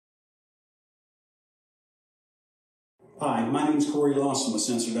Hi, my name is Corey Lawson with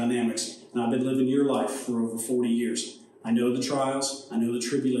Sensor Dynamix, and I've been living your life for over 40 years. I know the trials, I know the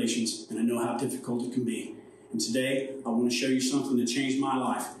tribulations, and I know how difficult it can be. And today, I want to show you something that changed my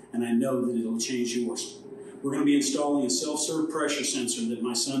life, and I know that it'll change yours. We're going to be installing a self-serve pressure sensor that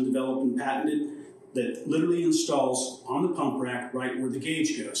my son developed and patented that literally installs on the pump rack right where the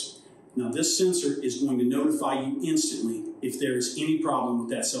gauge goes. Now, this sensor is going to notify you instantly if there is any problem with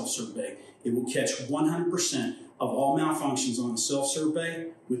that self-serve bay. It will catch 100% of all malfunctions on the self-serve bay,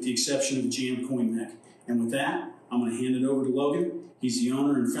 with the exception of the jammed coin mech. And with that, I'm going to hand it over to Logan. He's the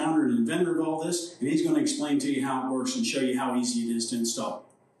owner and founder and inventor of all this, and he's going to explain to you how it works and show you how easy it is to install.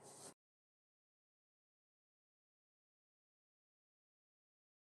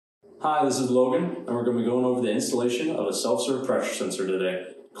 Hi, this is Logan, and we're going to be going over the installation of a self-serve pressure sensor today.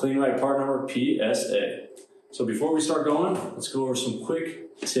 Kleen-Rite part number PSA. So before we start going, let's go over some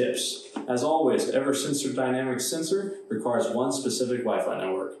quick tips. As always, every Sensor Dynamix sensor requires one specific Wi-Fi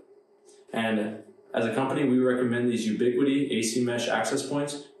network. And as a company, we recommend these Ubiquiti AC mesh access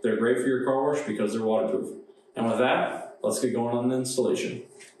points. They're great for your car wash because they're waterproof. And with that, let's get going on the installation.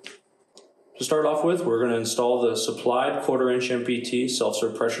 To start off with, we're going to install the supplied 1/4-inch MPT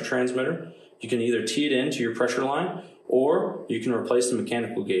self-serve pressure transmitter. You can either tee it into your pressure line, or you can replace the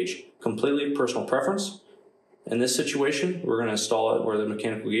mechanical gauge. Completely personal preference. In this situation, we're going to install it where the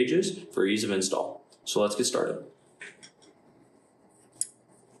mechanical gauge is for ease of install. So let's get started.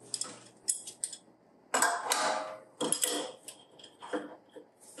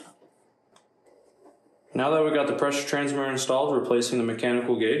 Now that we've got the pressure transmitter installed, replacing the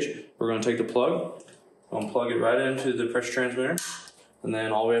mechanical gauge, we're going to take the plug, plug it right into the pressure transmitter, and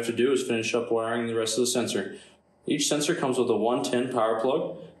then all we have to do is finish up wiring the rest of the sensor. Each sensor comes with a 110 power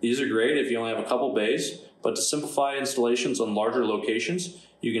plug. These are great if you only have a couple bays, but to simplify installations on larger locations,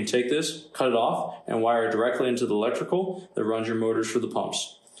 you can take this, cut it off, and wire it directly into the electrical that runs your motors for the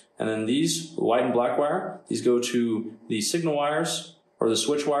pumps. And then these, white and black wire, these go to the signal wires or the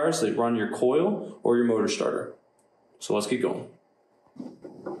switch wires that run your coil or your motor starter. So let's get going.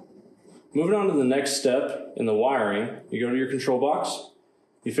 Moving on to the next step in the wiring, you go to your control box,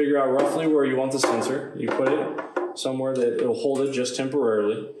 you figure out roughly where you want the sensor, you put it somewhere that it'll hold it just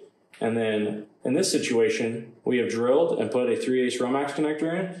temporarily, and then in this situation, we have drilled and put a 3/8 Romax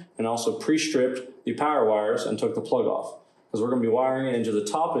connector in and also pre-stripped the power wires and took the plug off, because we're going to be wiring it into the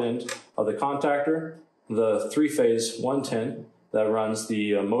top end of the contactor, the 3-phase 110 that runs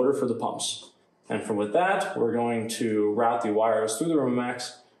the motor for the pumps. And with that, we're going to route the wires through the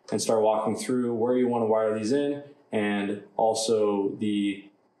Romax and start walking through where you want to wire these in, and also the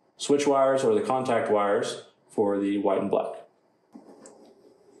switch wires or the contact wires for the white and black.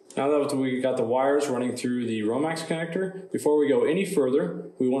 Now that we got the wires running through the Romax connector, before we go any further,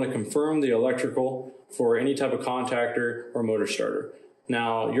 we want to confirm the electrical for any type of contactor or motor starter.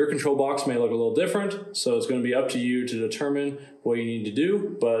 Now, your control box may look a little different, so it's going to be up to you to determine what you need to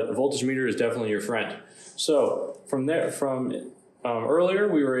do, but a voltage meter is definitely your friend. So from earlier,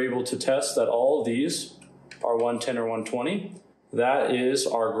 we were able to test that all of these are 110 or 120. That is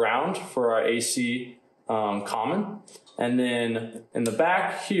our ground for our AC common. And then in the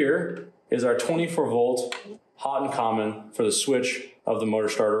back here is our 24-volt hot and common for the switch of the motor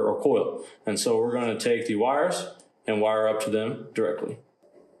starter or coil. And so we're going to take the wires and wire up to them directly.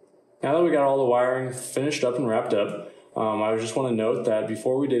 Now that we got all the wiring finished up and wrapped up, I just want to note that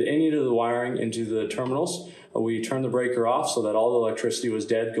before we did any of the wiring into the terminals, we turned the breaker off so that all the electricity was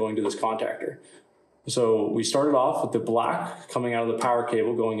dead going to this contactor. So we started off with the black coming out of the power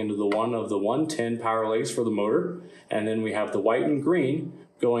cable going into the one of the 110 power legs for the motor, and then we have the white and green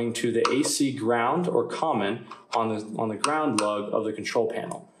going to the AC ground or common on the ground lug of the control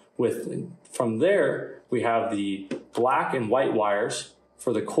panel. From there, we have the black and white wires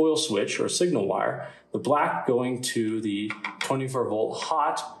for the coil switch or signal wire, the black going to the 24-volt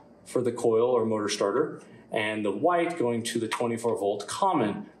hot for the coil or motor starter, and the white going to the 24-volt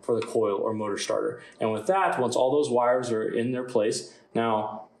common for the coil or motor starter. And with that, once all those wires are in their place,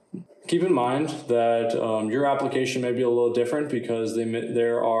 now keep in mind that your application may be a little different because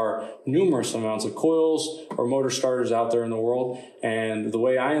there are numerous amounts of coils or motor starters out there in the world. And the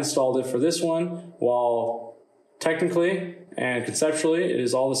way I installed it for this one, while technically and conceptually it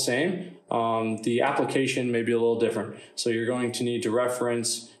is all the same, the application may be a little different. So you're going to need to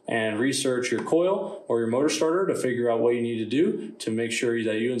reference and research your coil or your motor starter to figure out what you need to do to make sure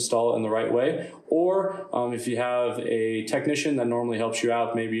that you install it in the right way. Or if you have a technician that normally helps you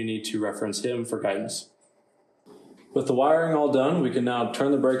out, maybe you need to reference him for guidance. With the wiring all done, we can now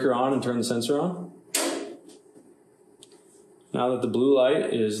turn the breaker on and turn the sensor on. Now Now that the blue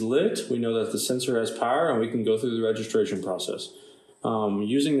light is lit, we know that the sensor has power and we can go through the registration process.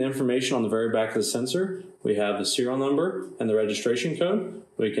 Using the information on the very back of the sensor, we have the serial number and the registration code.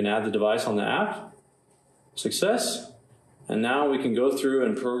 We can add the device on the app. Success. And now we can go through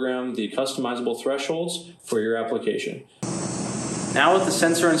and program the customizable thresholds for your application. Now with the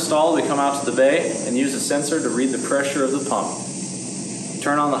sensor installed, we come out to the bay and use the sensor to read the pressure of the pump.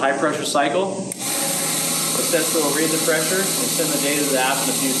 Turn on the high pressure cycle. The sensor will read the pressure and send the data to the app in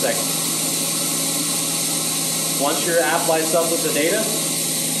a few seconds. Once your app lights up with the data,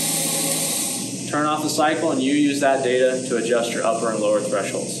 turn off the cycle and you use that data to adjust your upper and lower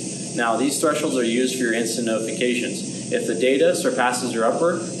thresholds. Now these thresholds are used for your instant notifications. If the data surpasses your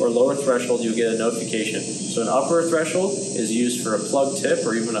upper or lower threshold, you'll get a notification. So an upper threshold is used for a plug tip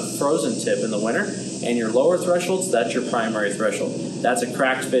or even a frozen tip in the winter, and your lower thresholds, that's your primary threshold. That's a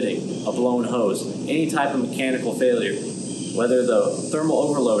cracked fitting, a blown hose, any type of mechanical failure. Whether the thermal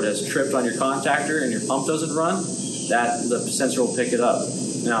overload has tripped on your contactor and your pump doesn't run, the sensor will pick it up.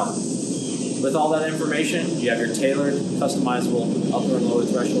 Now, with all that information, you have your tailored, customizable upper and lower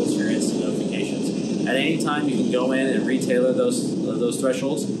thresholds for your instant notifications. At any time, you can go in and retailor those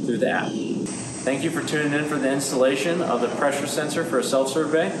thresholds through the app. Thank you for tuning in for the installation of the pressure sensor for a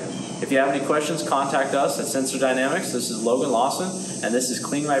self-serve bay. If you have any questions, contact us at Sensor Dynamics. This is Logan Lawson, and this is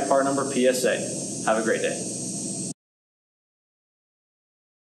Kleen-Rite part number PSA. Have a great day.